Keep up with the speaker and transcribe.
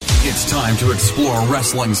It's time to explore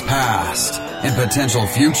wrestling's past and potential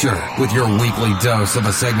future with your weekly dose of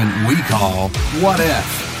a segment we call What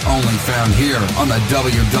If? Only found here on the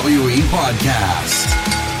WWE Podcast.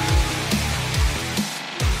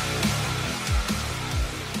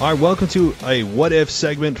 All right, welcome to a What If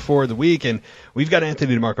segment for the week, and we've got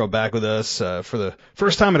Anthony DeMarco back with us for the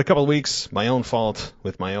first time in a couple of weeks. My own fault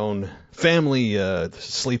with my own family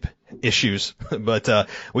sleep issues, but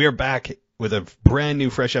we are back with a brand new,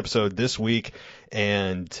 fresh episode this week,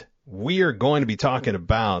 and we are going to be talking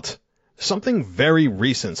about something very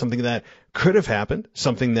recent, something that could have happened,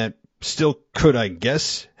 something that still could, I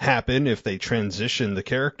guess, happen if they transition the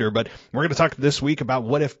character, but we're going to talk this week about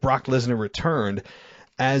what if Brock Lesnar returned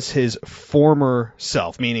as his former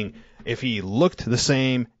self, meaning if he looked the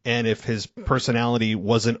same and if his personality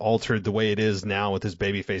wasn't altered the way it is now with his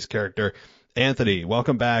babyface character. Anthony,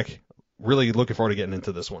 welcome back. Really looking forward to getting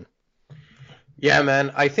into this one. Yeah,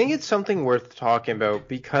 man, I think it's something worth talking about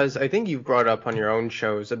because I think you've brought up on your own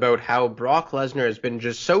shows about how Brock Lesnar has been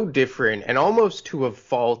just so different and almost to a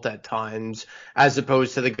fault at times as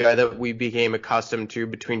opposed to the guy that we became accustomed to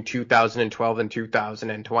between 2012 and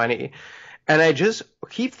 2020. And I just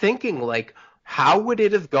keep thinking, like, how would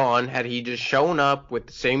it have gone had he just shown up with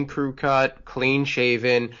the same crew cut, clean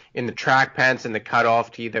shaven, in the track pants and the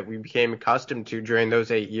cutoff tee that we became accustomed to during those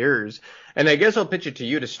 8 years? And I guess I'll pitch it to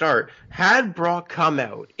you to start. Had Brock come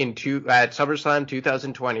out at SummerSlam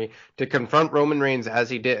 2020 to confront Roman Reigns as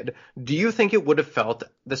he did, do you think it would have felt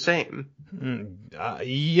the same?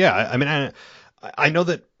 Yeah, I mean, I know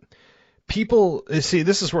that people see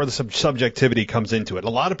this is where the subjectivity comes into it. A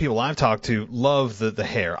lot of people I've talked to love the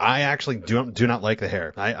hair. I actually do not like the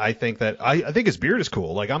hair. I think that I think his beard is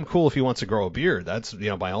cool. Like, I'm cool if he wants to grow a beard. That's,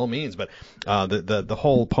 by all means. But the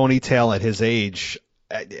whole ponytail at his age,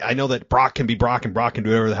 I know that Brock can be Brock and Brock can do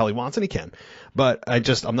whatever the hell he wants, and he can. But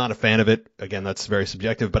I'm not a fan of it. Again, that's very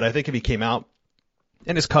subjective. But I think if he came out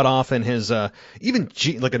and his cutoff and his even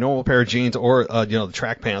like a normal pair of jeans or the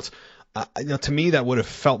track pants. To me, that would have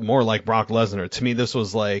felt more like Brock Lesnar. To me, this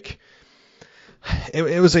was like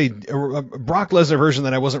it was a Brock Lesnar version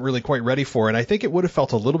that I wasn't really quite ready for, and I think it would have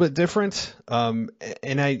felt a little bit different. And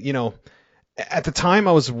at the time,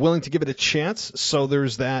 I was willing to give it a chance. So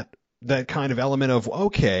there's that kind of element of,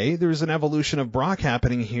 okay, there's an evolution of Brock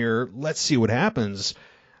happening here. Let's see what happens.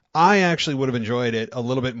 I actually would have enjoyed it a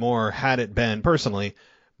little bit more had it been, personally,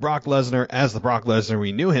 Brock Lesnar as the Brock Lesnar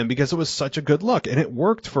we knew him, because it was such a good look and it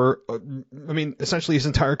worked for, essentially his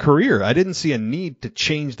entire career. I didn't see a need to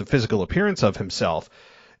change the physical appearance of himself,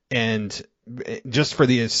 and just for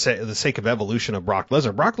the sake of evolution of Brock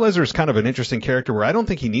Lesnar. Brock Lesnar is kind of an interesting character where I don't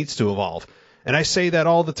think he needs to evolve. And I say that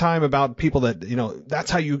all the time about people that, that's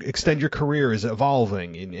how you extend your career, is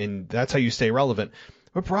evolving, and that's how you stay relevant.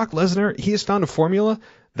 But Brock Lesnar, he has found a formula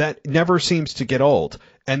that never seems to get old,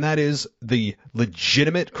 and that is the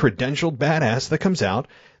legitimate credentialed badass that comes out,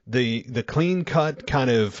 the clean-cut kind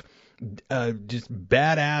of just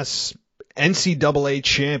badass NCAA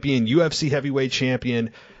champion, UFC heavyweight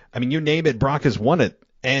champion. I mean, you name it, Brock has won it,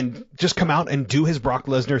 and just come out and do his Brock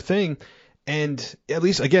Lesnar thing. And at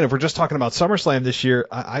least, again, if we're just talking about SummerSlam this year,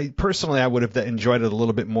 I personally would have enjoyed it a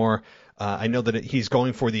little bit more. I know that he's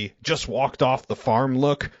going for the just walked off the farm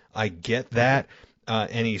look. I get that.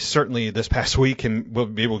 And he certainly this past week, and we'll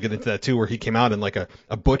be able to get into that too, where he came out in like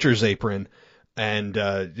a butcher's apron and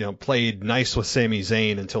played nice with Sami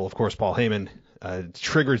Zayn until, of course, Paul Heyman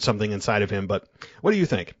triggered something inside of him. But what do you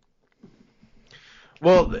think?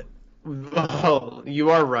 Well, you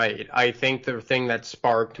are right. I think the thing that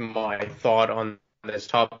sparked my thought on this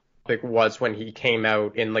topic was when he came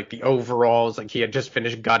out in like the overalls, like he had just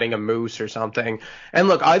finished gutting a moose or something. And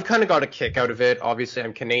look, I've kind of got a kick out of it. Obviously,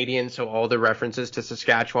 I'm Canadian, so all the references to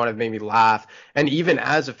Saskatchewan have made me laugh. And even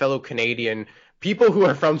as a fellow Canadian, people who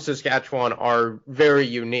are from Saskatchewan are very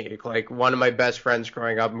unique. Like, one of my best friends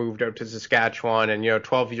growing up moved out to Saskatchewan, and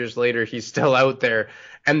 12 years later, he's still out there.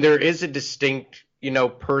 And there is a distinct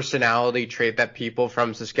personality trait that people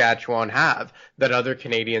from Saskatchewan have that other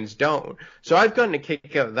Canadians don't. So I've gotten a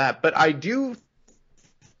kick out of that. But I do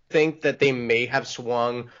think that they may have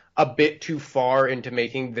swung a bit too far into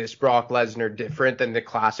making this Brock Lesnar different than the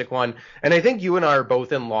classic one. And I think you and I are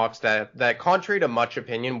both in lockstep that contrary to much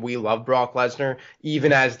opinion, we love Brock Lesnar,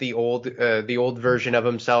 even as the old version of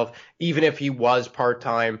himself, even if he was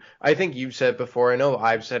part-time. I think you've said it before. I know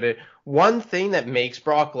I've said it. One thing that makes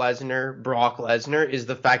Brock Lesnar is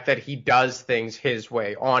the fact that he does things his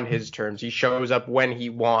way, on his terms. He shows up when he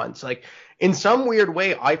wants. Like, in some weird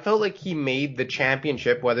way, I felt like he made the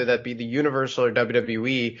championship, whether that be the Universal or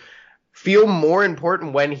WWE, feel more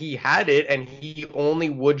important when he had it, and he only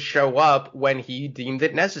would show up when he deemed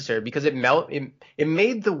it necessary, because it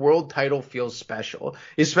made the world title feel special,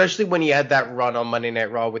 especially when he had that run on Monday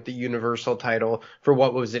Night Raw with the Universal title for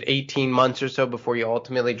what was it, 18 months or so before he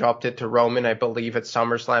ultimately dropped it to Roman, I believe, at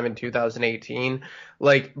SummerSlam in 2018.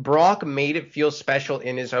 Like, Brock made it feel special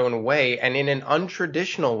in his own way, and in an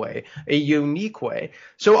untraditional way, a unique way.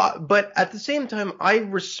 So, but at the same time, I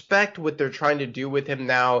respect what they're trying to do with him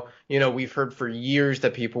now. You know, we've heard for years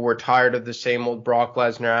that people were tired of the same old Brock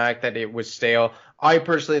Lesnar act, that it was stale. I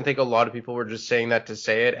personally think a lot of people were just saying that to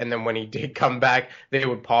say it, and then when he did come back, they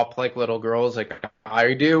would pop like little girls, like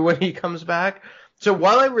I do when he comes back. So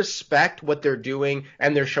while I respect what they're doing,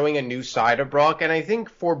 and they're showing a new side of Brock, and I think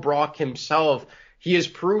for Brock himself, he is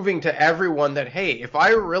proving to everyone that, hey, if I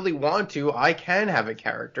really want to, I can have a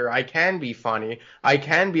character. I can be funny. I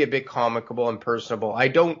can be a bit comical and personable. I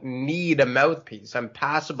don't need a mouthpiece. I'm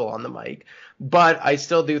passable on the mic. But I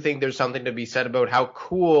still do think there's something to be said about how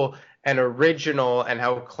cool and original and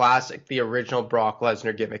how classic the original Brock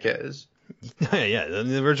Lesnar gimmick is. Yeah,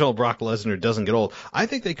 the original Brock Lesnar doesn't get old. I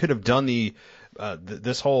think they could have done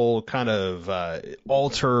this whole kind of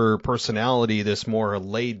alter personality, this more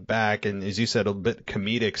laid back and, as you said, a bit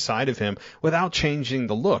comedic side of him without changing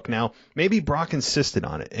the look. Now, maybe Brock insisted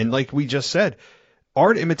on it, and like we just said,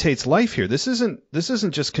 art imitates life here. This isn't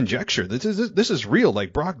just conjecture. This is real.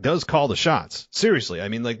 Like, Brock does call the shots. Seriously. I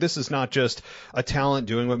mean, like, this is not just a talent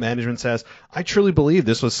doing what management says. I truly believe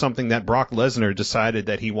this was something that Brock Lesnar decided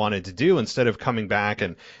that he wanted to do instead of coming back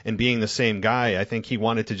and being the same guy. I think he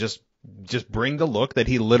wanted to just bring the look that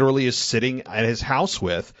he literally is sitting at his house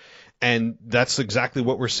with. And that's exactly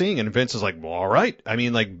what we're seeing. And Vince is like, well, all right. I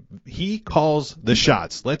mean, like, he calls the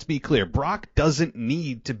shots. Let's be clear. Brock doesn't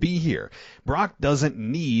need to be here. Brock doesn't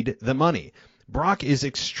need the money. Brock is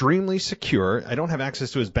extremely secure. I don't have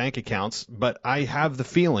access to his bank accounts, but I have the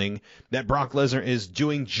feeling that Brock Lesnar is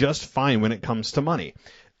doing just fine when it comes to money.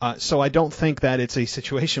 So I don't think that it's a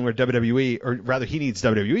situation where WWE, or rather he needs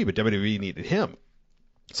WWE, but WWE needed him.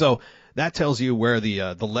 So that tells you where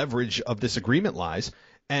the leverage of this agreement lies.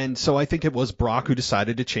 And so I think it was Brock who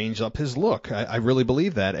decided to change up his look. I really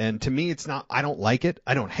believe that. And to me, it's not, I don't like it.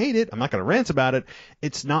 I don't hate it. I'm not going to rant about it.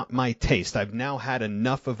 It's not my taste. I've now had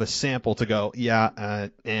enough of a sample to go,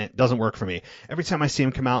 it doesn't work for me. Every time I see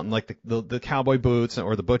him come out in like the cowboy boots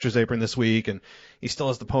or the butcher's apron this week, and he still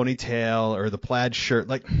has the ponytail or the plaid shirt,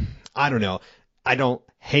 like, I don't know. I don't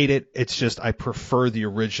hate it. It's just I prefer the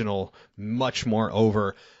original much more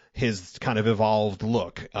over his kind of evolved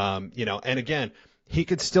look. And again, he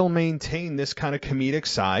could still maintain this kind of comedic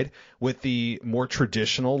side with the more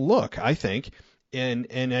traditional look, I think. And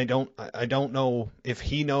I don't know if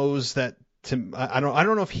he knows that. I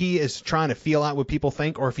don't know if he is trying to feel out what people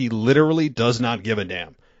think, or if he literally does not give a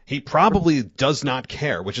damn. He probably does not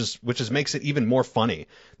care, which makes it even more funny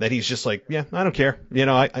that he's just like, yeah, I don't care.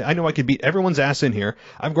 I know I could beat everyone's ass in here.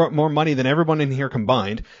 I've got more money than everyone in here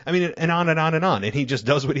combined. I mean, and on and on and on. And he just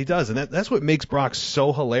does what he does. And that's what makes Brock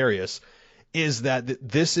so hilarious, is that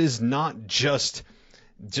this is not just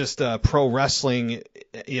pro wrestling,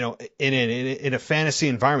 in a fantasy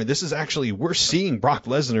environment. This is actually, we're seeing Brock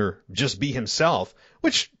Lesnar just be himself,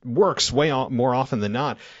 which works way more often than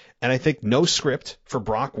not. And I think no script for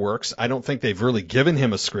Brock works. I don't think they've really given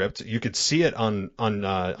him a script. You could see it on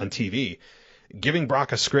TV. Giving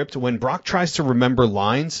Brock a script, when Brock tries to remember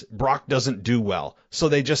lines, Brock doesn't do well. So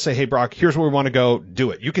they just say, hey, Brock, here's where we want to go.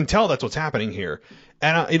 Do it. You can tell that's what's happening here.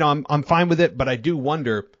 And, I'm fine with it, but I do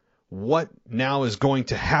wonder what now is going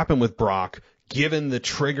to happen with Brock, given the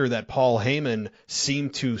trigger that Paul Heyman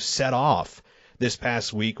seemed to set off this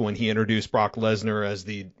past week when he introduced Brock Lesnar as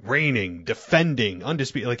the reigning, defending,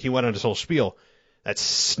 undisputed, like he went on his whole spiel. That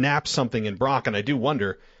snapped something in Brock, and I do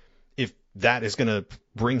wonder if that is going to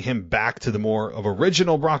bring him back to the more of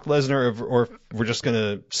original Brock Lesnar, or if we're just going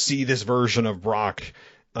to see this version of Brock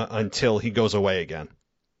until he goes away again.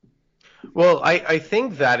 Well, I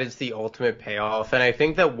think that is the ultimate payoff, and I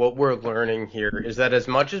think that what we're learning here is that as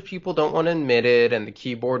much as people don't want to admit it, and the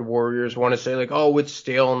keyboard warriors want to say, like, oh, it's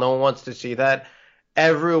stale, no one wants to see that,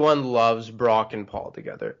 everyone loves Brock and Paul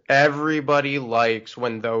together. Everybody likes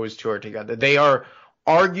when those two are together. They are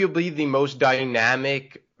arguably the most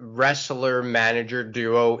dynamic wrestler-manager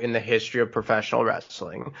duo in the history of professional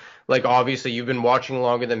wrestling. Like, obviously, you've been watching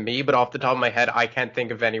longer than me, but off the top of my head, I can't think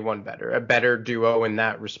of anyone better, a better duo in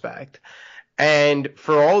that respect. And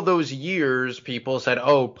for all those years, people said,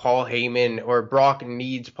 oh, Paul Heyman, or Brock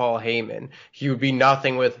needs Paul Heyman. He would be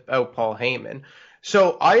nothing without Paul Heyman.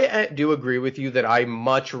 So I do agree with you that I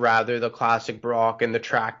much rather the classic Brock and the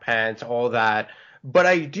track pants, all that, But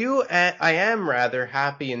I am rather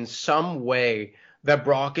happy in some way that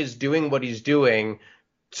Brock is doing what he's doing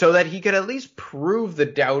so that he could at least prove the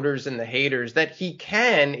doubters and the haters that he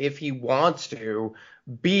can, if he wants to,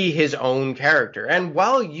 be his own character. And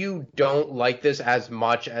while you don't like this as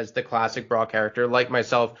much as the classic Brock character, like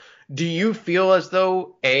myself, do you feel as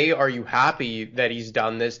though, A, are you happy that he's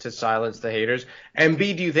done this to silence the haters? And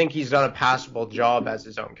B, do you think he's done a passable job as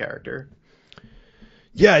his own character?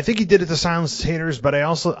 Yeah, I think he did it to silence haters, but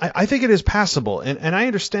I think it is passable, and I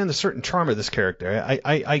understand the certain charm of this character.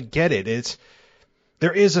 I get it.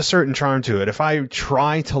 There is a certain charm to it. If I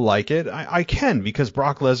try to like it, I can, because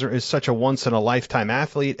Brock Lesnar is such a once in a lifetime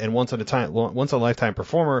athlete and once in a lifetime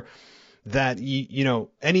performer that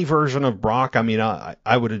any version of Brock, I mean,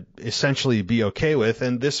 I would essentially be okay with.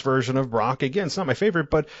 And this version of Brock, again, it's not my favorite,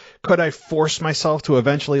 but could I force myself to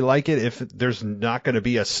eventually like it if there's not going to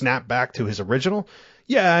be a snap back to his original?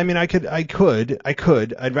 Yeah, I mean, I could.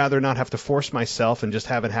 I'd rather not have to force myself and just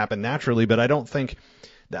have it happen naturally, but I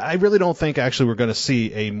really don't think actually we're going to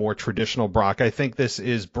see a more traditional Brock. I think this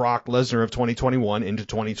is Brock Lesnar of 2021 into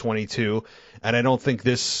 2022, and I don't think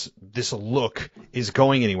this look is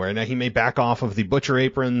going anywhere. Now, he may back off of the butcher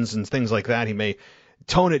aprons and things like that. He may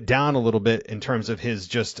tone it down a little bit in terms of his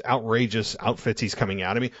just outrageous outfits he's coming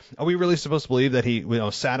out. I mean, are we really supposed to believe that he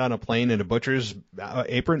sat on a plane in a butcher's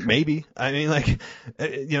apron? Maybe. I mean,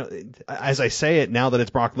 as I say it, now that it's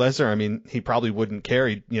Brock Lesnar, I mean, he probably wouldn't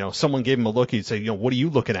care. Someone gave him a look, he'd say, what are you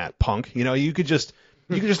looking at, punk? You could just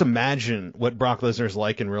imagine what Brock Lesnar's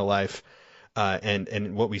like in real life.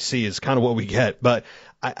 And what we see is kind of what we get. But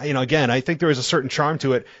again, I think there is a certain charm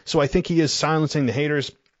to it. So I think he is silencing the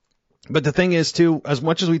haters. But the thing is, too, as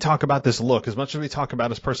much as we talk about this look, as much as we talk about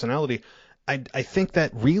his personality, I think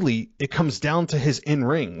that really it comes down to his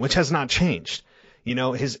in-ring, which has not changed.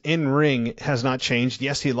 His in-ring has not changed.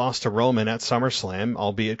 Yes, he lost to Roman at SummerSlam,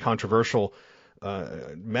 albeit controversial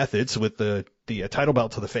methods with the title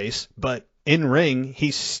belt to the face. But in-ring, he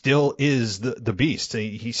still is the beast.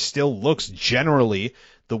 He still looks generally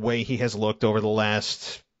the way he has looked over the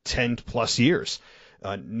last 10+ years.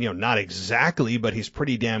 Not exactly, but he's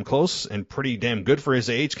pretty damn close and pretty damn good for his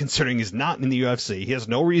age, considering he's not in the UFC. He has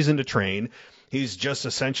no reason to train. He's just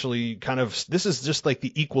essentially this is just like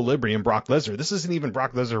the equilibrium Brock Lesnar. This isn't even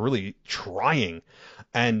Brock Lesnar really trying,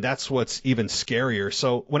 and that's what's even scarier.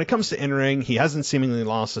 So when it comes to in-ring, he hasn't seemingly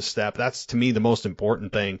lost a step. That's, to me, the most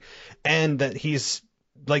important thing. And that he's,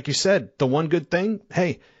 like you said, the one good thing,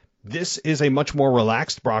 hey, this is a much more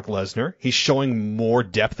relaxed Brock Lesnar. He's showing more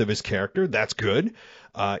depth of his character. That's good.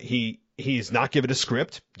 He's not given a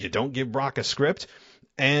script. You don't give Brock a script.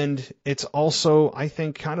 And it's also, I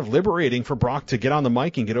think, kind of liberating for Brock to get on the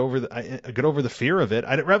mic and get over the fear of it.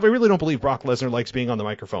 I really don't believe Brock Lesnar likes being on the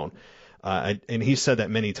microphone. And he's said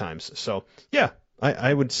that many times. So, yeah,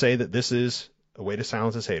 I would say that this is a way to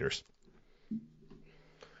silence his haters.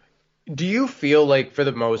 Do you feel like, for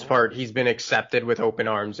the most part, he's been accepted with open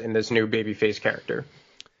arms in this new babyface character?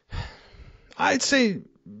 I'd say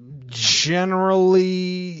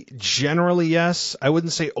generally yes. I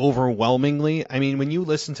wouldn't say overwhelmingly. I mean, when you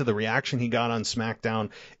listen to the reaction he got on SmackDown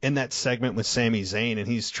in that segment with Sami Zayn, and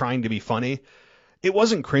he's trying to be funny, it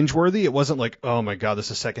wasn't cringeworthy. It wasn't like, oh my God,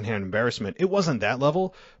 this is secondhand embarrassment. It wasn't that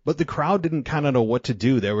level, but the crowd didn't kind of know what to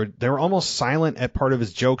do. They were almost silent at part of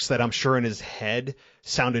his jokes that I'm sure in his head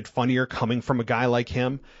sounded funnier coming from a guy like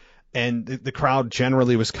him. And the crowd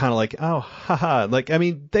generally was kind of like, oh, haha. Like, I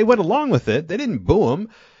mean, they went along with it. They didn't boo him.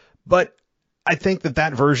 But I think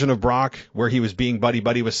that version of Brock, where he was being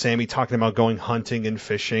buddy-buddy with Sammy, talking about going hunting and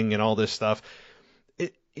fishing and all this stuff,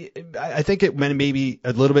 I think it went maybe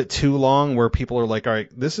a little bit too long, where people are like, all right,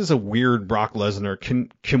 this is a weird Brock Lesnar.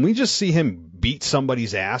 Can we just see him beat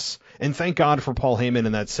somebody's ass? And thank God for Paul Heyman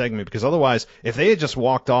in that segment, because otherwise, if they had just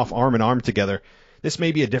walked off arm in arm together, this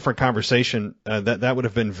may be a different conversation. That would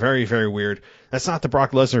have been very, very weird. That's not the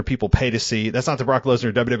Brock Lesnar people pay to see. That's not the Brock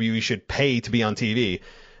Lesnar WWE should pay to be on TV.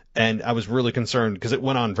 And I was really concerned because it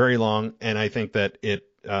went on very long, and I think that it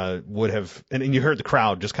would have, and you heard the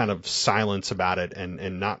crowd just kind of silence about it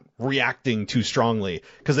and not reacting too strongly,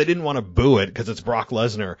 because they didn't want to boo it because it's Brock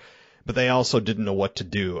Lesnar, but they also didn't know what to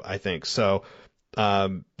do, I think. So,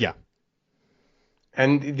 yeah.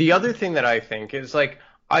 And the other thing that I think is, like,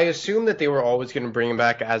 I assume that they were always going to bring him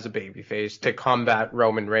back as a babyface to combat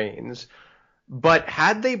Roman Reigns, but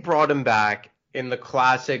had they brought him back in the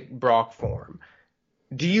classic Brock form,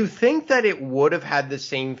 Do you think that it would have had the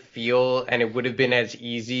same feel and it would have been as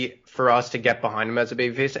easy for us to get behind him as a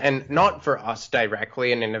babyface? And not for us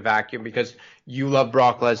directly and in a vacuum, because you love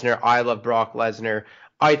Brock Lesnar, I love Brock Lesnar.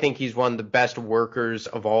 I think he's one of the best workers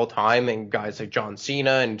of all time, and guys like John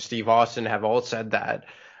Cena and Steve Austin have all said that.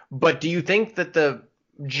 But do you think that the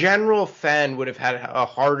general fan would have had a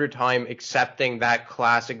harder time accepting that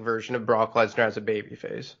classic version of Brock Lesnar as a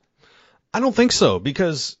babyface? I don't think so,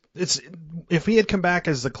 because if he had come back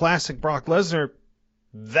as the classic Brock Lesnar,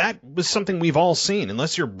 that was something we've all seen.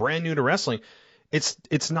 Unless you're brand new to wrestling,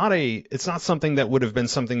 it's not something that would have been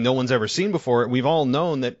something no one's ever seen before. We've all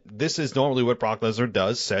known that this is normally what Brock Lesnar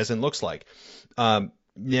does, says, and looks like.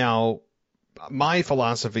 Now, my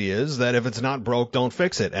philosophy is that if it's not broke, don't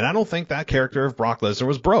fix it. And I don't think that character of Brock Lesnar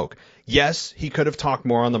was broke. Yes, he could have talked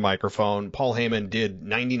more on the microphone. Paul Heyman did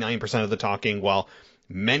 99% of the talking, while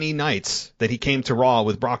many nights that he came to Raw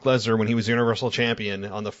with Brock Lesnar when he was Universal Champion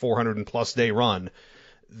on the 400+ day run,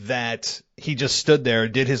 that he just stood there,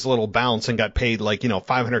 did his little bounce, and got paid like,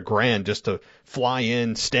 $500,000 just to fly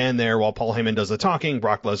in, stand there while Paul Heyman does the talking.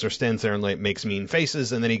 Brock Lesnar stands there and makes mean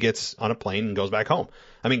faces, and then he gets on a plane and goes back home.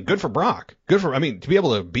 I mean, good for Brock. To be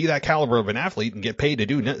able to be that caliber of an athlete and get paid to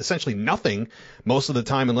do essentially nothing most of the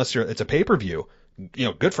time, unless it's a pay-per-view,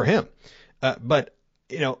 good for him. But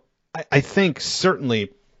I think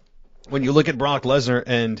certainly when you look at Brock Lesnar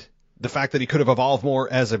and the fact that he could have evolved more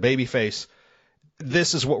as a babyface,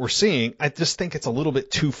 this is what we're seeing. I just think it's a little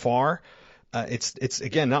bit too far. It's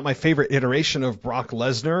again, not my favorite iteration of Brock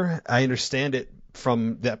Lesnar. I understand it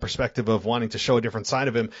from that perspective of wanting to show a different side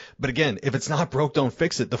of him. But again, if it's not broke, don't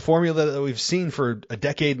fix it. The formula that we've seen for a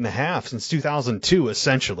decade and a half, since 2002,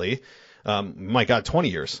 essentially, my God, 20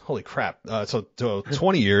 years. Holy crap. So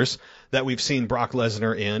 20 years that we've seen Brock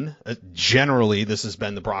Lesnar in. Generally, this has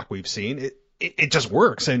been the Brock we've seen. It just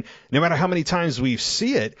works. And no matter how many times we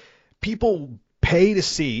see it, people pay to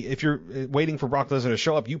see, if you're waiting for Brock Lesnar to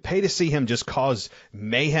show up, you pay to see him just cause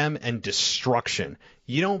mayhem and destruction.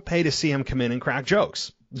 You don't pay to see him come in and crack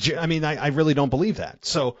jokes. I mean, I really don't believe that.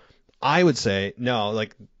 So I would say, no,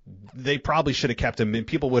 they probably should have kept him, and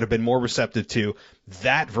people would have been more receptive to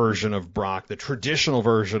that version of Brock, the traditional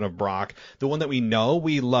version of Brock, the one that we know,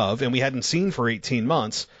 we love, and we hadn't seen for 18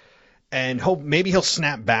 months. And maybe he'll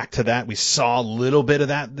snap back to that. We saw a little bit of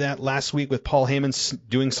that last week with Paul Heyman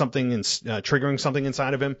doing something and triggering something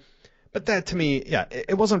inside of him. But that, to me,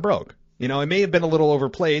 it wasn't broke. It may have been a little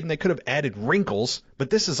overplayed, and they could have added wrinkles, but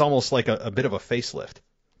this is almost like a bit of a facelift.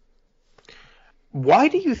 Why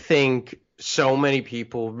do you think so many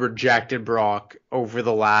people rejected Brock over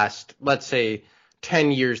the last, let's say,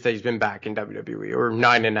 10 years that he's been back in WWE, or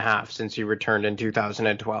 9.5 since he returned in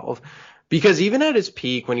 2012? Because even at his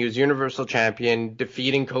peak, when he was Universal Champion,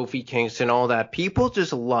 defeating Kofi Kingston, all that, people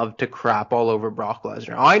just love to crap all over Brock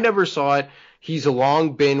Lesnar. I never saw it. He's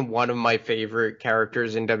long been one of my favorite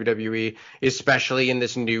characters in WWE, especially in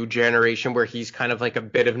this new generation where he's kind of like a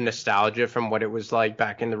bit of nostalgia from what it was like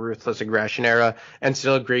back in the Ruthless Aggression era, and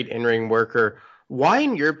still a great in-ring worker. Why,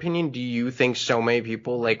 in your opinion, do you think so many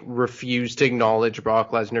people refuse to acknowledge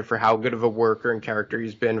Brock Lesnar for how good of a worker and character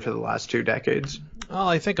he's been for the last 2 decades? Well,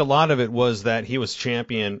 I think a lot of it was that he was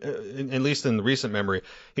champion, at least in the recent memory,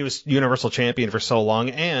 he was Universal Champion for so long,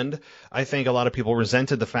 and I think a lot of people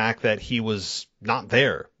resented the fact that he was not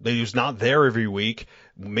there. That he was not there every week,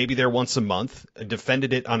 maybe there once a month,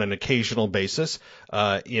 defended it on an occasional basis,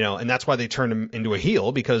 and that's why they turned him into a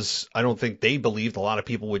heel, because I don't think they believed a lot of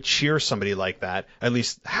people would cheer somebody like that, at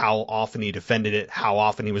least how often he defended it, how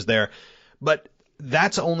often he was there. But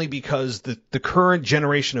that's only because the current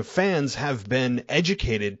generation of fans have been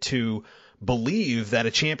educated to believe that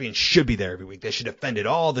a champion should be there every week. They should defend it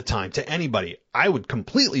all the time to anybody. I would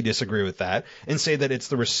completely disagree with that and say that it's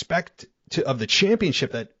the respect of the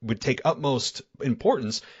championship that would take utmost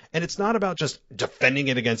importance. And it's not about just defending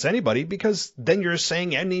it against anybody, because then you're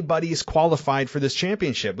saying anybody is qualified for this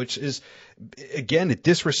championship, which is, again, it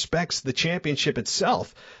disrespects the championship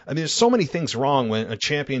itself. I mean, there's so many things wrong when a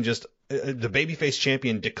champion the babyface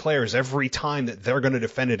champion declares every time that they're going to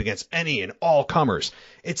defend it against any and all comers.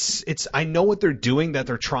 I know what they're doing, that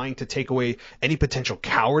they're trying to take away any potential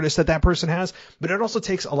cowardice that person has, but it also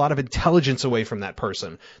takes a lot of intelligence away from that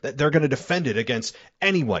person, that they're going to defend it against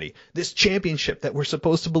anybody. This championship that we're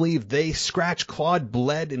supposed to believe they scratched, clawed,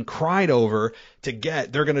 bled, and cried over to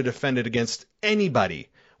get, they're going to defend it against anybody.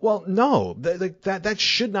 Well, no, that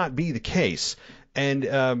should not be the case.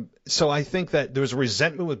 And so I think that there was a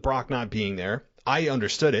resentment with Brock not being there. I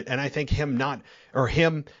understood it, and I think him not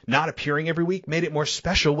appearing every week made it more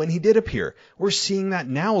special when he did appear. We're seeing that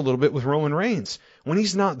now a little bit with Roman Reigns. When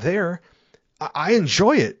he's not there, I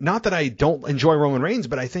enjoy it. Not that I don't enjoy Roman Reigns,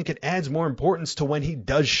 but I think it adds more importance to when he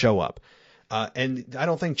does show up. And I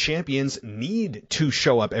don't think champions need to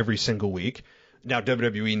show up every single week. Now,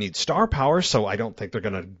 WWE needs star power, so I don't think they're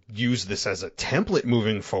going to use this as a template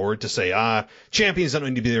moving forward to say, champions don't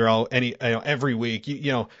need to be there every week.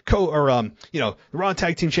 The Raw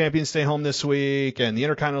Tag Team Champions stay home this week, and the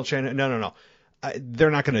Intercontinental Champion. No. They're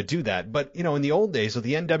not going to do that. But, in the old days with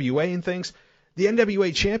the NWA and things, the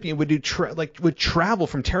NWA champion would would travel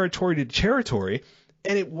from territory to territory,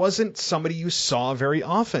 and it wasn't somebody you saw very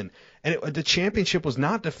often. And the championship was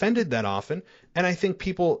not defended that often. And I think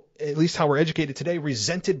people, at least how we're educated today,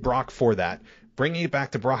 resented Brock for that. Bringing it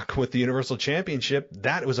back to Brock with the Universal Championship,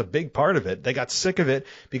 that was a big part of it. They got sick of it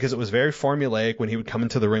because it was very formulaic when he would come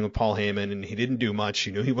into the ring with Paul Heyman and he didn't do much.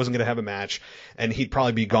 You knew he wasn't going to have a match, and he'd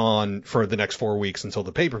probably be gone for the next 4 weeks until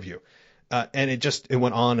the pay-per-view. And it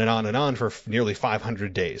went on and on and on for nearly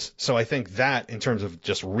 500 days. So I think that, in terms of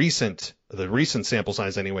just the recent sample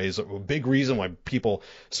size anyway, is a big reason why people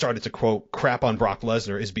started to, quote, crap on Brock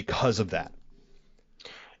Lesnar is because of that.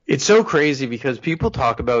 It's so crazy because people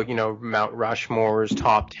talk about, Mount Rushmore's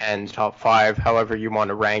top 10s, top 5, however you want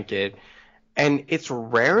to rank it. And it's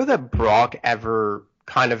rare that Brock ever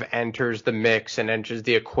kind of enters the mix and enters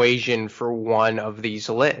the equation for one of these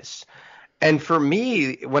lists. And for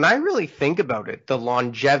me, when I really think about it, the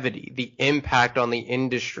longevity, the impact on the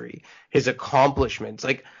industry, his accomplishments,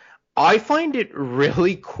 I find it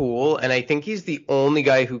really cool. And I think he's the only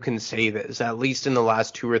guy who can say this, at least in the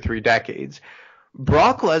last 2 or 3 decades.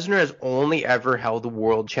 Brock Lesnar has only ever held the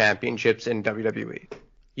world championships in WWE.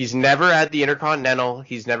 He's never had the Intercontinental.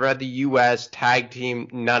 He's never had the U.S. tag team,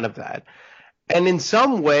 none of that. And in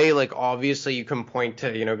some way, obviously you can point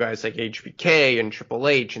to, guys like HBK and Triple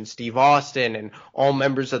H and Steve Austin and all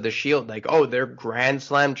members of the Shield, they're Grand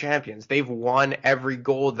Slam champions. They've won every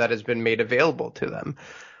gold that has been made available to them.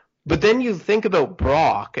 But then you think about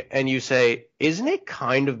Brock and you say, isn't it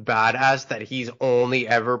kind of badass that he's only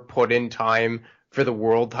ever put in time for the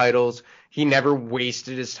world titles? He never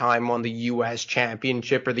wasted his time on the U.S.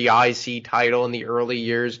 Championship or the IC title in the early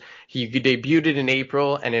years. He debuted in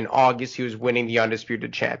April, and in August he was winning the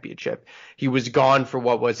Undisputed Championship. He was gone for,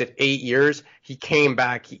 8 years? He came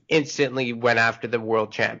back. He instantly went after the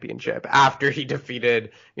World Championship after he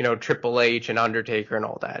defeated, Triple H and Undertaker and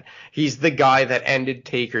all that. He's the guy that ended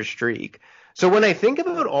Taker's streak. So when I think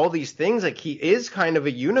about all these things, he is kind of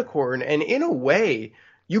a unicorn, and in a way,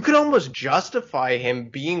 you could almost justify him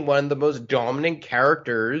being one of the most dominant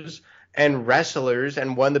characters and wrestlers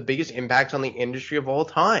and one of the biggest impacts on the industry of all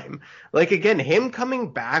time. Again, him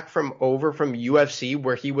coming back from UFC,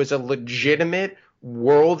 where he was a legitimate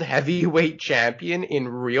world heavyweight champion in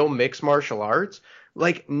real mixed martial arts,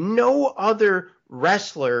 no other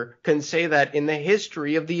wrestler can say that in the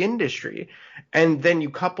history of the industry. And then you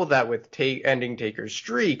couple that with ending Taker's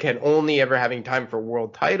streak and only ever having time for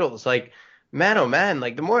world titles, man, oh man,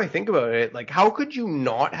 the more I think about it, how could you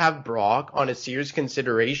not have Brock on a serious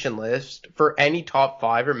consideration list for any top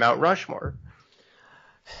 5 or Mount Rushmore?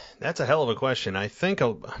 That's a hell of a question. I think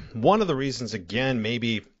one of the reasons, again,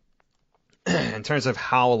 maybe in terms of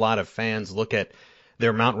how a lot of fans look at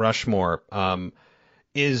their Mount Rushmore,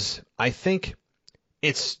 is I think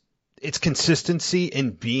it's consistency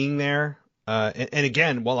in being there. And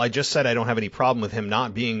again, while I just said I don't have any problem with him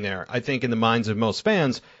not being there, I think in the minds of most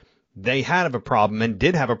fans, they had a problem and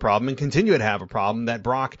did have a problem and continue to have a problem that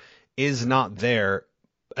Brock is not there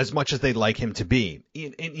as much as they'd like him to be.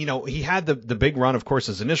 He had the big run, of course,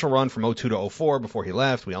 his initial run from 02 to 04 before he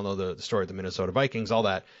left. We all know the story of the Minnesota Vikings, all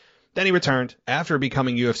that. Then he returned after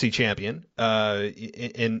becoming UFC champion.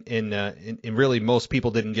 In really, most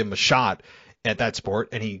people didn't give him a shot at that sport,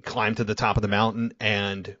 and he climbed to the top of the mountain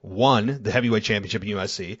and won the heavyweight championship in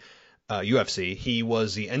UFC. He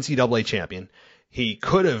was the NCAA champion. He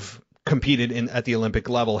could have competed at the Olympic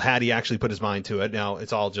level had he actually put his mind to it. Now,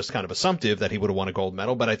 it's all just kind of assumptive that he would have won a gold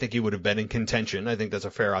medal, but I think he would have been in contention. I think that's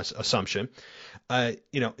a fair assumption.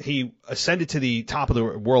 He ascended to the top of the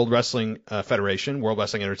World Wrestling Federation, World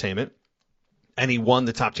Wrestling Entertainment, and he won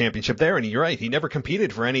the top championship there. And you're right, he never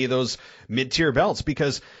competed for any of those mid-tier belts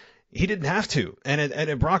because he didn't have to. And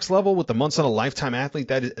at Brock's level, with the once-in-a-lifetime athlete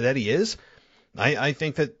that he is, I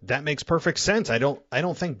think that makes perfect sense. I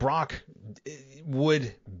don't think Brock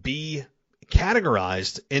would be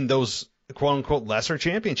categorized in those quote unquote lesser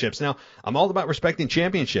championships. Now, I'm all about respecting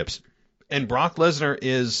championships, and Brock Lesnar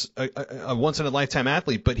is a once in a lifetime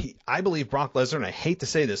athlete, but I believe Brock Lesnar, and I hate to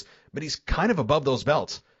say this, but he's kind of above those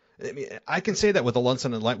belts. I mean, I can say that with a once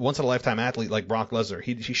in a lifetime athlete like Brock Lesnar.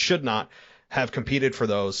 He should not have competed for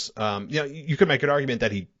those. You could make an argument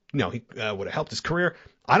that he he would have helped his career.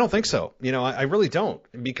 I don't think so. I really don't,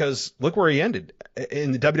 because look where he ended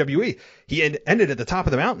in the WWE. He ended at the top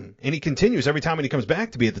of the mountain, and he continues every time when he comes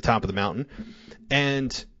back to be at the top of the mountain.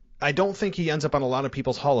 And I don't think he ends up on a lot of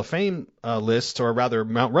people's Hall of Fame lists, or rather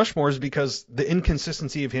Mount Rushmores, because the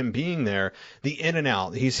inconsistency of him being there, the in and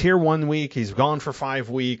out. He's here 1 week, he's gone for 5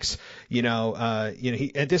 weeks. He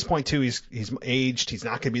at this point too, he's aged. He's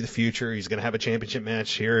not going to be the future. He's going to have a championship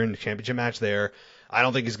match here and a championship match there. I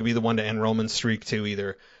don't think he's going to be the one to end Roman's streak too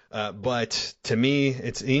either. But to me,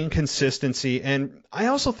 it's inconsistency, and I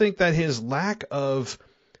also think that his lack of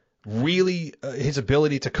really his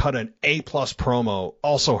ability to cut an A+ promo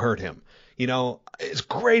also hurt him. As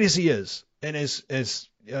great as he is, and as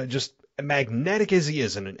just magnetic as he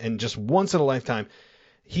is, and just once in a lifetime,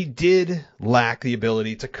 he did lack the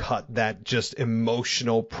ability to cut that just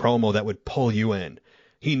emotional promo that would pull you in.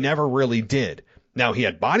 He never really did. Now, he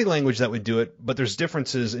had body language that would do it, but there's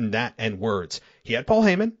differences in that and words. He had Paul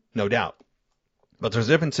Heyman, no doubt, but there's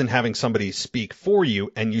a difference in having somebody speak for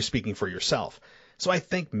you and you speaking for yourself. So I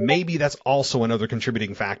think maybe that's also another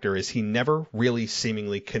contributing factor, is he never really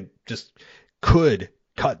seemingly could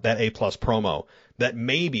cut that A+ promo that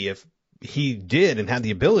maybe if he did and had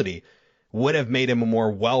the ability would have made him a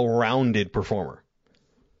more well-rounded performer.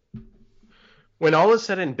 When all is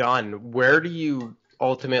said and done, where do you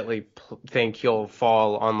ultimately think he'll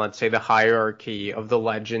fall on, let's say, the hierarchy of the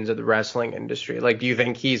legends of the wrestling industry? Like, do you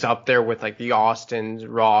think he's up there with like the Austins,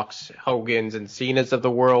 Rocks, Hogans, and Cenas of the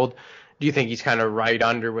world? Do you think he's kind of right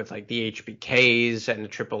under with like the HBKs and the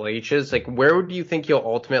Triple H's? Like, where do you think he'll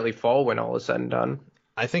ultimately fall when all is said and done?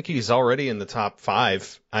 I think he's already in the top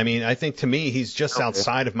 5. I mean, I think to me he's just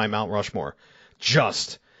outside of my Mount Rushmore.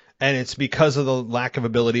 And it's because of the lack of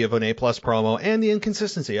ability of an A+ promo and the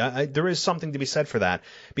inconsistency. There is something to be said for that.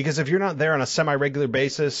 Because if you're not there on a semi-regular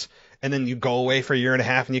basis, and then you go away for a year and a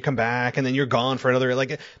half and you come back and then you're gone for another,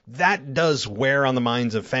 like, that does wear on the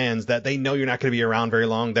minds of fans, that they know you're not going to be around very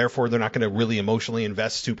long. Therefore, they're not going to really emotionally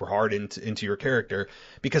invest super hard into your character,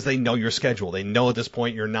 because they know your schedule. They know at this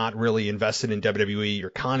point you're not really invested in WWE. You're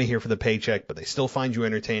kind of here for the paycheck, but they still find you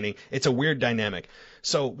entertaining. It's a weird dynamic.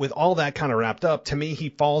 So with all that kind of wrapped up, to me, he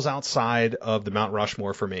falls outside of the Mount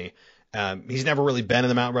Rushmore for me. He's never really been in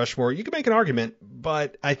the Mount Rushmore. You can make an argument,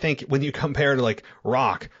 but I think when you compare to like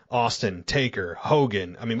Rock, Austin, Taker,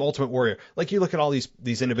 Hogan, Ultimate Warrior, like you look at all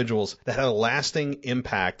these individuals that had a lasting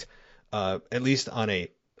impact, at least on a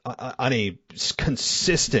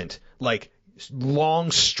consistent, like,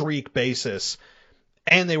 long streak basis,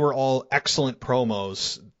 and they were all excellent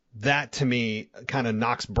promos. That to me kind of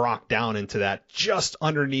knocks Brock down into that just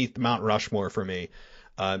underneath Mount Rushmore for me.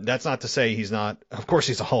 That's not to say he's not. Of course,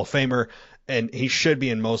 he's a Hall of Famer, and he should be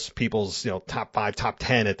in most people's top 5, top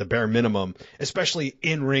 10 at the bare minimum, especially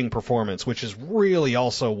in-ring performance, which is really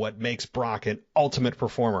also what makes Brock an ultimate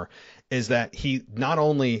performer, is that he not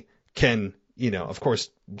only can, of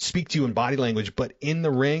course, speak to you in body language, but in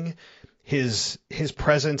the ring, his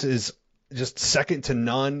presence is just second to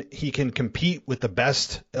none. He can compete with the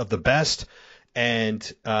best of the best. And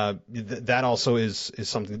that also is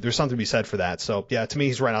something. There's something to be said for that. So yeah, to me,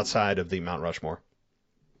 he's right outside of the Mount Rushmore.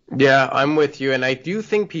 Yeah, I'm with you, and I do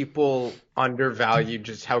think people undervalue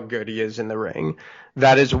just how good he is in the ring.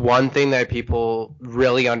 That is one thing that people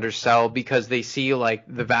really undersell, because they see like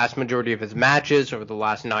the vast majority of his matches over the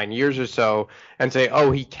last 9 years or so and say,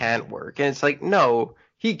 oh, he can't work. And it's like, no,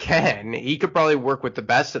 he can. He could probably work with the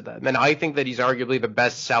best of them. And I think that he's arguably the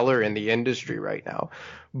best seller in the industry right now.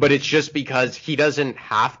 But it's just because he doesn't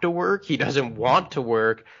have to work. He doesn't want to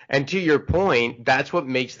work. And to your point, that's what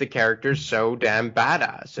makes the character so damn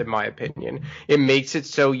badass, in my opinion. It makes it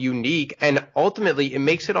so unique, and ultimately it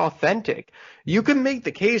makes it authentic. You can make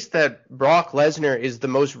the case that Brock Lesnar is the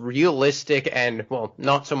most realistic and, well,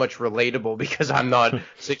 not so much relatable, because I'm not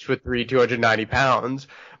 6'3", 290 pounds,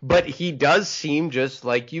 but he does seem just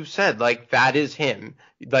like you said, like that is him.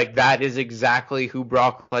 Like that is exactly who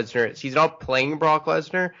Brock Lesnar is. He's not playing Brock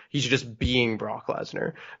Lesnar. He's just being Brock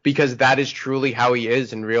Lesnar, because that is truly how he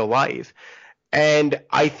is in real life. And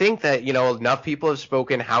I think that, enough people have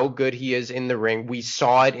spoken how good he is in the ring. We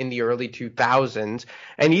saw it in the early 2000s,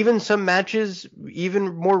 and even some matches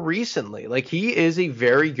even more recently. Like, he is a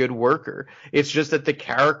very good worker. It's just that the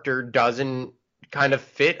character doesn't kind of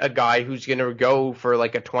fit a guy who's going to go for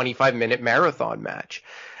like a 25-minute marathon match.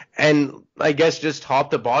 And I guess just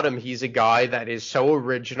top to bottom, he's a guy that is so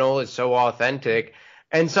original, is so authentic,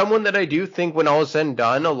 and someone that I do think when all is said and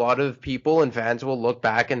done, a lot of people and fans will look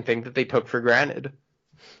back and think that they took for granted.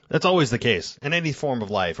 That's always the case in any form of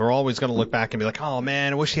life. We're always going to look back and be like, oh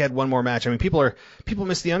man, I wish he had one more match. I mean, people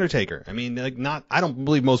miss the Undertaker. I mean, I don't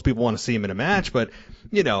believe most people want to see him in a match, but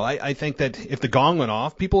I think that if the gong went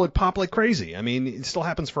off, people would pop like crazy. I mean, it still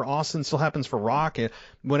happens for Austin, still happens for Rock. And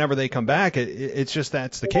whenever they come back, it's just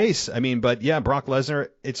that's the case. I mean, but yeah, Brock Lesnar,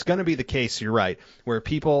 it's going to be the case. You're right, where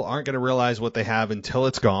people aren't going to realize what they have until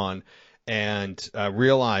it's gone. And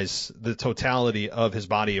realize the totality of his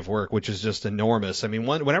body of work, which is just enormous. I mean,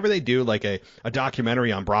 whenever they do like a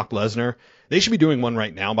documentary on Brock Lesnar, they should be doing one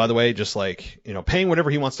right now, by the way, just like, paying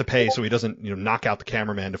whatever he wants to pay so he doesn't, knock out the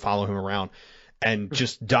cameraman to follow him around, and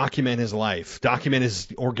just document his life, document his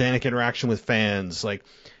organic interaction with fans, like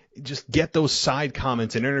just get those side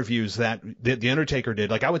comments and interviews that the Undertaker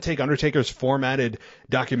did. Like I would take Undertaker's formatted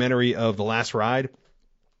documentary of The Last Ride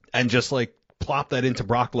and just like plop that into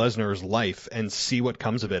Brock Lesnar's life and see what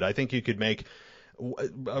comes of it. I think you could make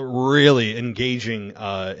a really engaging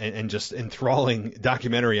and just enthralling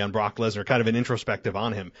documentary on Brock Lesnar, kind of an introspective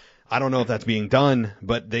on him. I don't know if that's being done,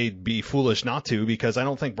 but they'd be foolish not to, because I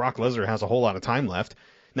don't think Brock Lesnar has a whole lot of time left.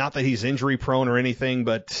 Not that he's injury prone or anything,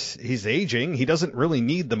 but he's aging. He doesn't really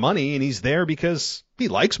need the money, and he's there because he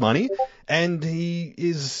likes money, and he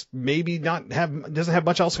is maybe doesn't have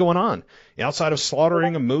much else going on outside of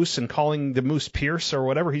slaughtering a moose and calling the moose Pierce or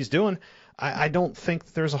whatever he's doing. I don't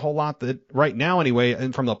think there's a whole lot that right now anyway,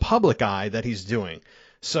 and from the public eye, that he's doing.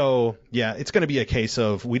 So yeah, it's going to be a case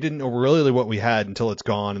of we didn't know really what we had until it's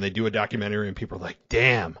gone, and they do a documentary and people are like,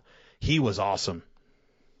 damn, he was awesome.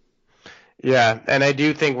 Yeah, and I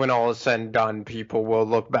do think when all is said and done, people will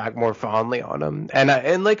look back more fondly on him.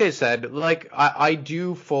 And like I said, I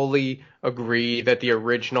do fully agree that the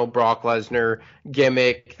original Brock Lesnar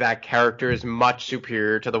gimmick, that character, is much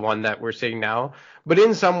superior to the one that we're seeing now. But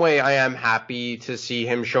in some way, I am happy to see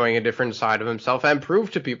him showing a different side of himself and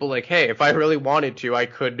prove to people like, hey, if I really wanted to, I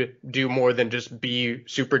could do more than just be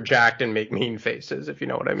super jacked and make mean faces, if you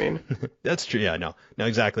know what I mean. That's true. Yeah, no,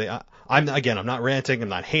 exactly. I'm not ranting. I'm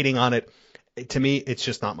not hating on it. To me, it's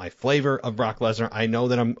just not my flavor of Brock Lesnar. I know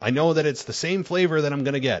that it's the same flavor that I'm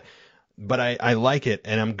going to get, but I like it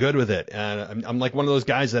and I'm good with it. And I'm like one of those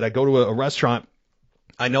guys that I go to a restaurant.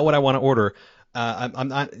 I know what I want to order. I'm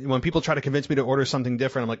not, when people try to convince me to order something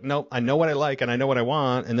different, I'm like, nope, I know what I like and I know what I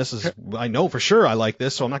want. And I know for sure I like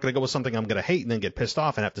this. So I'm not going to go with something I'm going to hate and then get pissed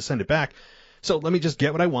off and have to send it back. So let me just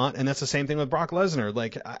get what I want, and that's the same thing with Brock Lesnar.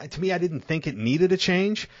 Like, to me, I didn't think it needed a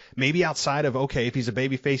change. Maybe outside of, okay, if he's a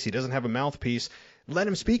babyface, he doesn't have a mouthpiece, let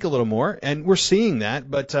him speak a little more, and we're seeing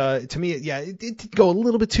that. But to me, yeah, it did go a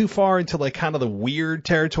little bit too far into like kind of the weird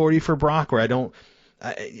territory for Brock, where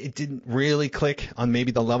it didn't really click on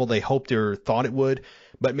maybe the level they hoped or thought it would.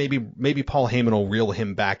 But maybe Paul Heyman will reel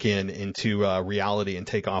him back into reality and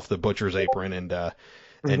take off the butcher's apron and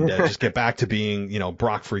just get back to being,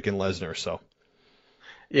 Brock freaking Lesnar. So.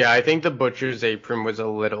 Yeah, I think the butcher's apron was a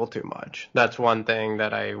little too much. That's one thing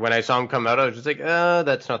that when I saw him come out, I was just like,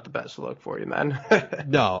 that's not the best look for you, man.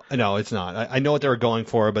 No, it's not. I know what they were going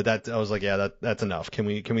for, but I was like, yeah, that's enough. Can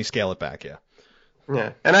we scale it back? Yeah.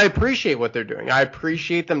 Yeah, and I appreciate what they're doing. I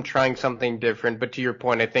appreciate them trying something different, but to your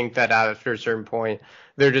point, I think that after a certain point,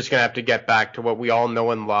 they're just going to have to get back to what we all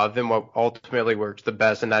know and love and what ultimately works the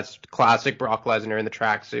best, and that's classic Brock Lesnar in the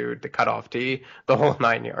tracksuit, the cutoff tee, the whole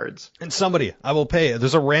 9 yards. And somebody, I will pay.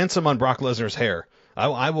 There's a ransom on Brock Lesnar's hair.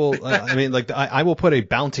 I will, I will put a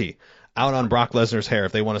bounty out on Brock Lesnar's hair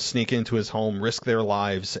if they want to sneak into his home, risk their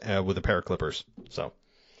lives with a pair of clippers. So.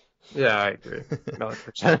 Yeah, I agree.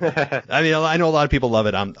 100%. I mean, I know a lot of people love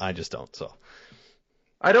it. I just don't. So.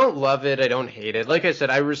 I don't love it. I don't hate it. Like I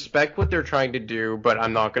said, I respect what they're trying to do, but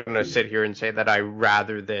I'm not going to sit here and say that I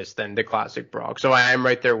rather this than the classic Brock. So I am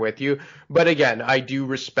right there with you. But again, I do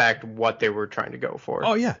respect what they were trying to go for.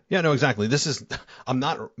 Oh yeah, no, exactly. I'm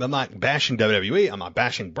not bashing WWE. I'm not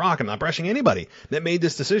bashing Brock. I'm not bashing anybody that made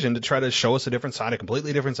this decision to try to show us a different side, a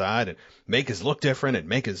completely different side, and make his look different and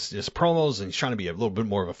make his promos. And he's trying to be a little bit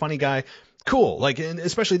more of a funny guy. Cool. And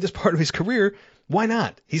especially this part of his career. Why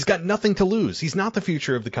not? He's got nothing to lose. He's not the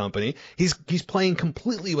future of the company. He's playing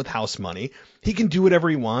completely with house money. He can do whatever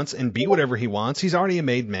he wants and be whatever he wants. He's already a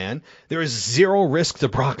made man. There is zero risk to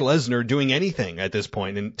Brock Lesnar doing anything at this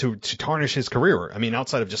point and to tarnish his career. I mean,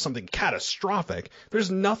 outside of just something catastrophic,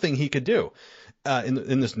 there's nothing he could do in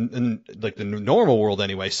the normal world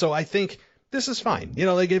anyway. So I think this is fine.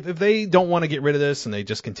 If they don't want to get rid of this and they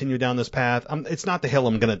just continue down this path, it's not the hill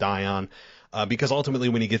I'm going to die on. Because ultimately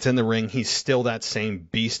when he gets in the ring, he's still that same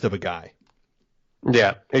beast of a guy.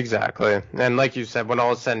 Yeah, exactly. And like you said, when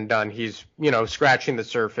all is said and done, he's, scratching the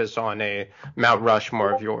surface on a Mount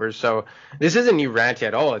Rushmore of yours. So this isn't you ranty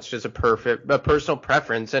at all. It's just a personal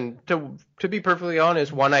preference. And to be perfectly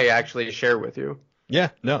honest, one I actually share with you. Yeah,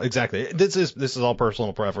 no, exactly. This is all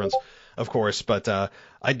personal preference, of course, but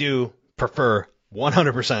I do prefer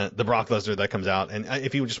 100% the Brock Lesnar that comes out. And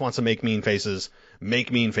if he just wants to make mean faces,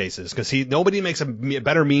 make mean faces, because nobody makes a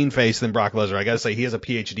better mean face than Brock Lesnar. I gotta say, he has a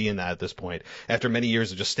PhD in that at this point. After many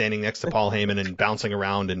years of just standing next to Paul Heyman and bouncing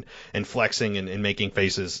around and flexing and making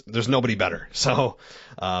faces, there's nobody better. So,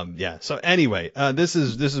 yeah. So anyway, this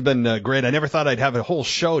has been great. I never thought I'd have a whole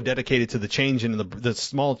show dedicated to the change in the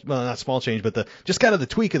small, well, not small change, but just kind of the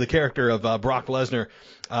tweak of the character of Brock Lesnar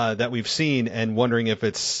that we've seen, and wondering if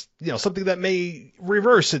it's something that may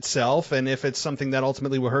reverse itself, and if it's something that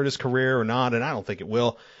ultimately will hurt his career or not. And I don't think it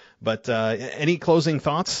will. But any closing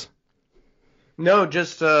thoughts? No,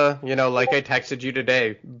 just like I texted you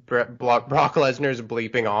today, Brock Lesnar's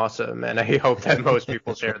bleeping awesome, and I hope that most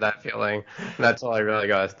people share that feeling. That's all I really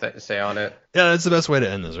got to say on it. Yeah, that's the best way to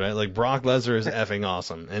end this, right? Like, Brock Lesnar is effing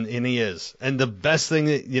awesome, and he is. And the best thing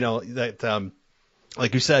that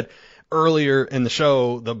like you said earlier in the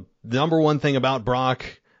show, the number one thing about Brock,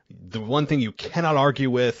 the one thing you cannot argue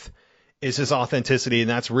with, is his authenticity, and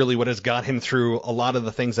that's really what has got him through a lot of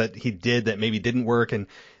the things that he did that maybe didn't work, and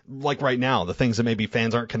like right now, the things that maybe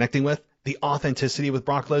fans aren't connecting with. The authenticity with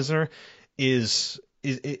Brock Lesnar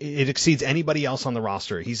it exceeds anybody else on the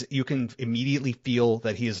roster. You can immediately feel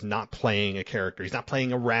that he is not playing a character. He's not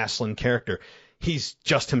playing a wrestling character. He's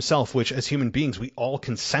just himself, which as human beings, we all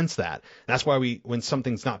can sense that. And that's why when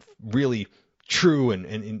something's not really true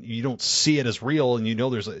and you don't see it as real, and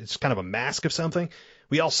it's kind of a mask of something,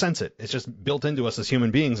 we all sense it. It's just built into us as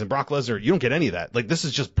human beings. And Brock Lesnar, you don't get any of that. Like, this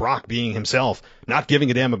is just Brock being himself, not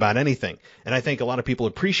giving a damn about anything. And I think a lot of people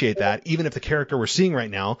appreciate that, even if the character we're seeing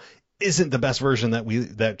right now isn't the best version that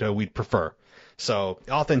we'd prefer. So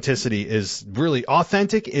authenticity is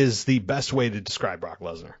the best way to describe Brock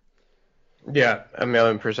Lesnar. Yeah,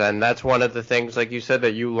 1,000,000%. That's one of the things, like you said,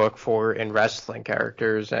 that you look for in wrestling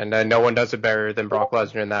characters, and no one does it better than Brock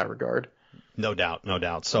Lesnar in that regard. No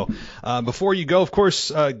doubt. So before you go, of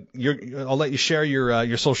course, I'll let you share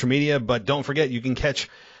your social media, but don't forget, you can catch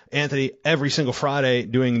Anthony every single Friday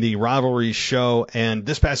doing the Rivalry show. And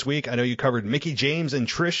this past week, I know you covered Mickie James and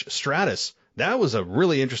Trish Stratus. That was a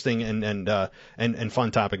really interesting and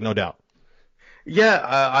fun topic, no doubt.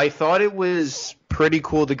 Yeah, I thought it was pretty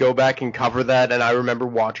cool to go back and cover that, and I remember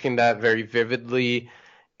watching that very vividly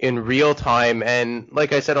in real time. And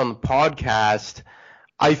like I said on the podcast,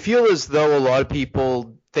 I feel as though a lot of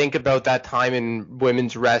people think about that time in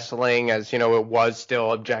women's wrestling as, it was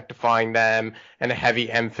still objectifying them and a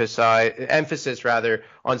heavy emphasis on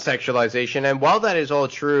sexualization. And while that is all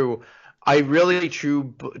true, I really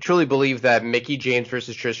truly believe that Mickie James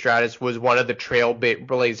versus Trish Stratus was one of the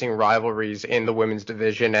trailblazing rivalries in the women's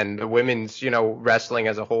division and the women's, wrestling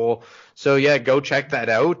as a whole. So yeah, go check that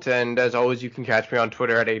out. And as always, you can catch me on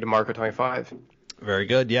Twitter at ADeMarco25. Very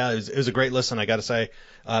good. Yeah, it was a great listen, I got to say.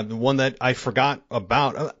 The one that I forgot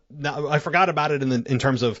about. I forgot about it in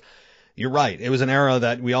terms of, you're right. It was an era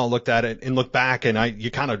that we all looked at it and looked back, and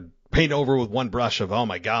you kind of paint over with one brush of, oh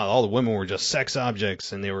my God, all the women were just sex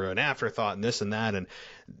objects and they were an afterthought and this and that. And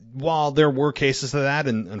while there were cases of that,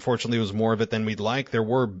 and unfortunately it was more of it than we'd like, there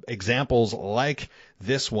were examples like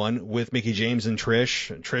this one with Mickie James and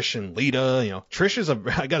Trish and Lita. Trish is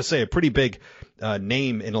I got to say, a pretty big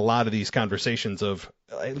name in a lot of these conversations of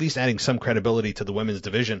at least adding some credibility to the women's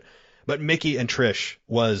division. But Mickie and Trish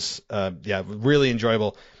was, really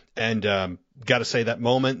enjoyable. And got to say, that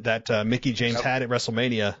moment that Mickie James had at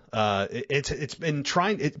WrestleMania, it's been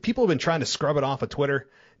people have been trying to scrub it off of Twitter.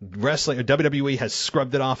 WWE has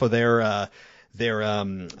scrubbed it off of their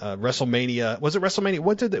WrestleMania. Was it WrestleMania?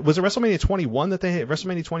 Was it WrestleMania 21 that they had?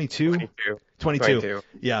 WrestleMania 22? 22.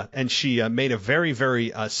 Yeah, and she made a very,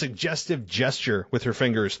 very suggestive gesture with her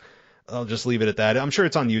fingers. I'll just leave it at that. I'm sure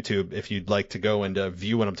it's on YouTube if you'd like to go and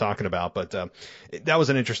view what I'm talking about. But that was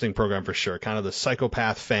an interesting program for sure. Kind of the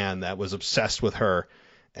psychopath fan that was obsessed with her,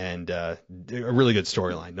 and a really good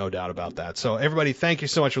storyline, no doubt about that. So everybody, thank you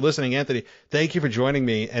so much for listening. Anthony, thank you for joining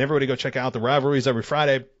me. And everybody go check out the Rivalries every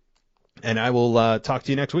Friday. And I will talk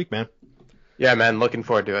to you next week, man. Yeah, man. Looking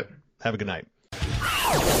forward to it. Have a good night.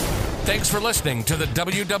 Thanks for listening to the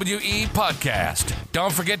WWE Podcast.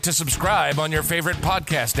 Don't forget to subscribe on your favorite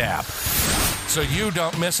podcast app so you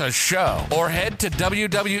don't miss a show, or head to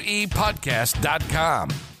WWEpodcast.com.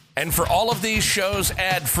 And for all of these shows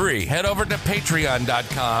ad-free, head over to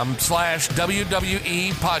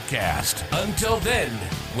patreon.com/WWE Podcast. Until then,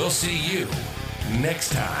 we'll see you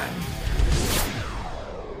next time.